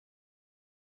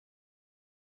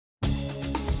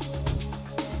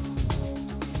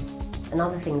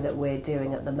Another thing that we're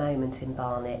doing at the moment in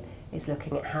Barnet is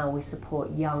looking at how we support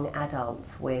young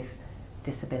adults with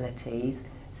disabilities.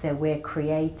 So we're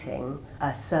creating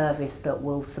a service that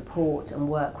will support and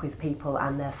work with people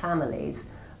and their families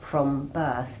from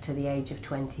birth to the age of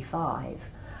 25.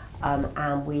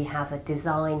 And we have a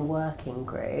design working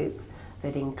group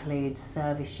that includes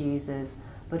service users,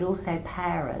 but also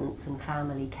parents and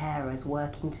family carers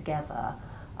working together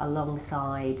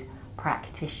alongside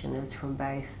practitioners from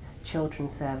both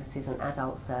children's services and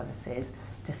adult services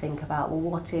to think about, well,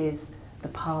 what is the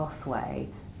pathway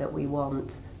that we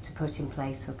want to put in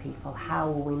place for people? How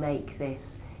will we make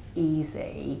this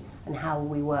easy, and how will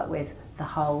we work with the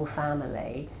whole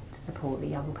family to support the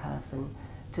young person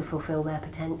to fulfil their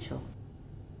potential?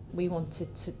 We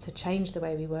wanted to change the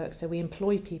way we work, so we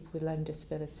employ people with learning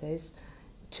disabilities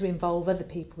to involve other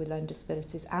people with learning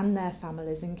disabilities and their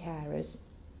families and carers,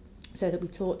 so that we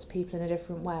talk to people in a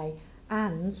different way,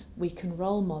 and we can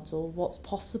role model what's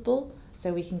possible,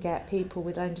 so we can get people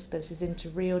with learning disabilities into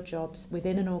real jobs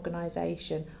within an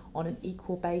organisation on an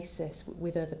equal basis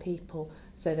with other people,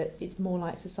 so that it's more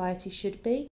like society should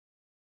be.